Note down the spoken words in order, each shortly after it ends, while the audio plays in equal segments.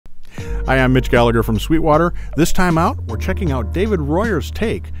Hi, I'm Mitch Gallagher from Sweetwater. This time out, we're checking out David Royer's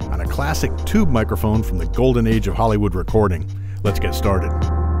take on a classic tube microphone from the golden age of Hollywood recording. Let's get started.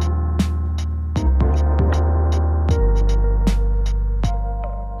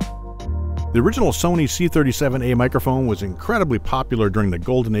 The original Sony C-37A microphone was incredibly popular during the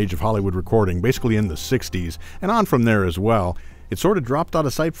golden age of Hollywood recording, basically in the 60s, and on from there as well. It sort of dropped out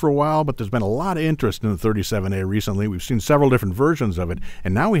of sight for a while, but there's been a lot of interest in the 37A recently. We've seen several different versions of it,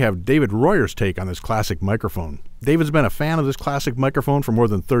 and now we have David Royer's take on this classic microphone. David's been a fan of this classic microphone for more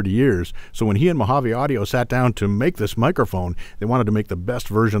than 30 years, so when he and Mojave Audio sat down to make this microphone, they wanted to make the best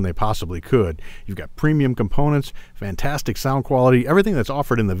version they possibly could. You've got premium components, fantastic sound quality, everything that's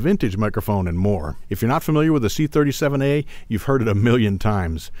offered in the vintage microphone and more. If you're not familiar with the C-37A, you've heard it a million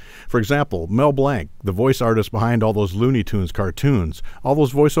times. For example, Mel Blanc, the voice artist behind all those Looney Tunes cartoons, all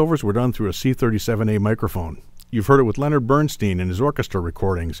those voiceovers were done through a C-37A microphone. You've heard it with Leonard Bernstein and his orchestra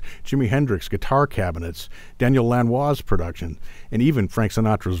recordings, Jimi Hendrix guitar cabinets, Daniel Lanois' production, and even Frank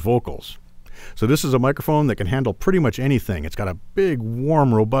Sinatra's vocals. So this is a microphone that can handle pretty much anything. It's got a big,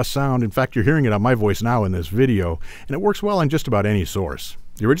 warm, robust sound. In fact, you're hearing it on my voice now in this video, and it works well on just about any source.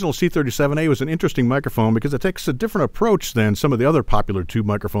 The original C-37A was an interesting microphone because it takes a different approach than some of the other popular tube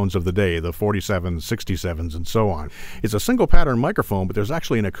microphones of the day, the 47s, 67s, and so on. It's a single pattern microphone, but there's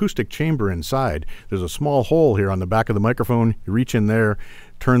actually an acoustic chamber inside. There's a small hole here on the back of the microphone. You reach in there,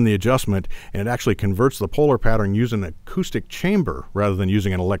 turn the adjustment, and it actually converts the polar pattern using an acoustic chamber rather than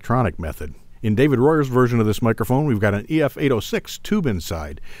using an electronic method. In David Royer's version of this microphone, we've got an EF806 tube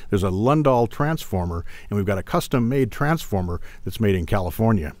inside. There's a Lundahl transformer, and we've got a custom-made transformer that's made in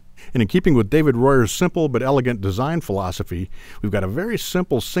California. And in keeping with David Royer's simple but elegant design philosophy, we've got a very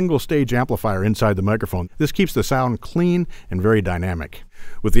simple single-stage amplifier inside the microphone. This keeps the sound clean and very dynamic.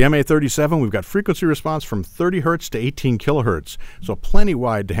 With the MA-37, we've got frequency response from 30 Hz to 18 kHz, so plenty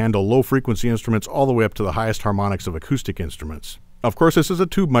wide to handle low-frequency instruments all the way up to the highest harmonics of acoustic instruments. Of course, this is a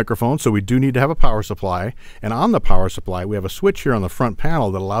tube microphone, so we do need to have a power supply. And on the power supply, we have a switch here on the front panel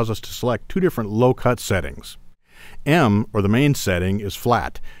that allows us to select two different low-cut settings. M, or the main setting, is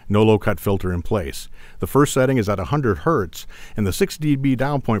flat, no low-cut filter in place. The first setting is at 100 Hz, and the 6 dB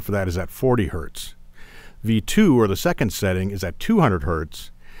down point for that is at 40 Hz. V2, or the second setting, is at 200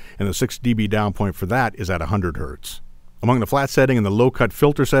 Hz, and the 6 dB down point for that is at 100 Hz. Among the flat setting and the low-cut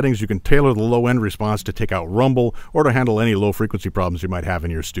filter settings, you can tailor the low-end response to take out rumble or to handle any low-frequency problems you might have in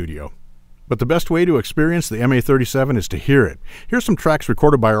your studio. But the best way to experience the MA-37 is to hear it. Here's some tracks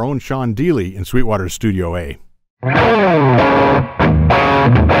recorded by our own Sean Deely in Sweetwater's Studio A.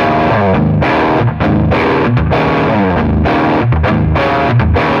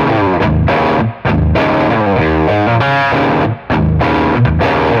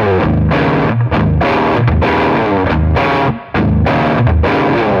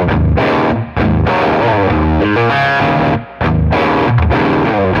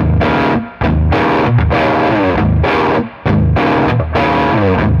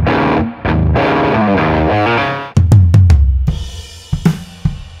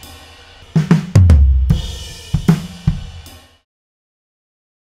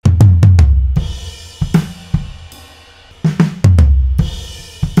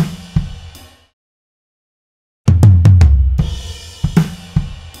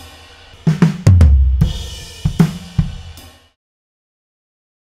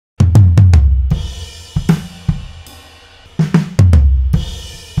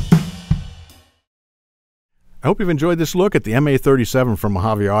 I hope you've enjoyed this look at the MA-37 from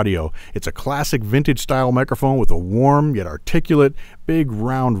Mojave Audio. It's a classic vintage style microphone with a warm yet articulate, big,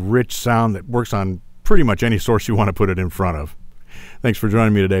 round, rich sound that works on pretty much any source you want to put it in front of. Thanks for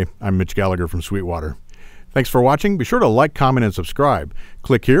joining me today. I'm Mitch Gallagher from Sweetwater. Thanks for watching. Be sure to like, comment, and subscribe.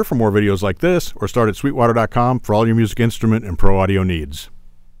 Click here for more videos like this, or start at sweetwater.com for all your music instrument and pro audio needs.